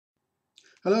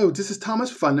Hello, this is Thomas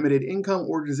for Unlimited Income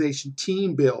Organization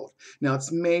Team Build. Now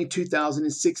it's May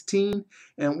 2016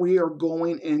 and we are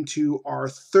going into our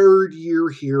third year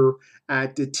here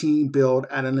at the Team Build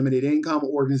at Unlimited Income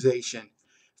Organization.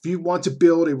 If you want to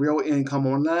build a real income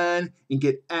online and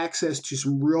get access to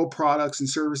some real products and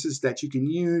services that you can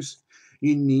use,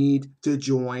 you need to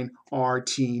join our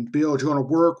Team Build. You're going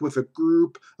to work with a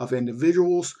group of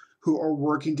individuals who are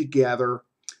working together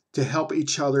to help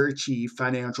each other achieve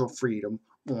financial freedom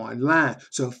online.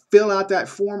 So fill out that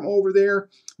form over there.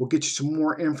 We'll get you some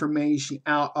more information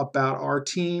out about our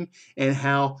team and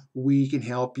how we can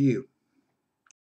help you.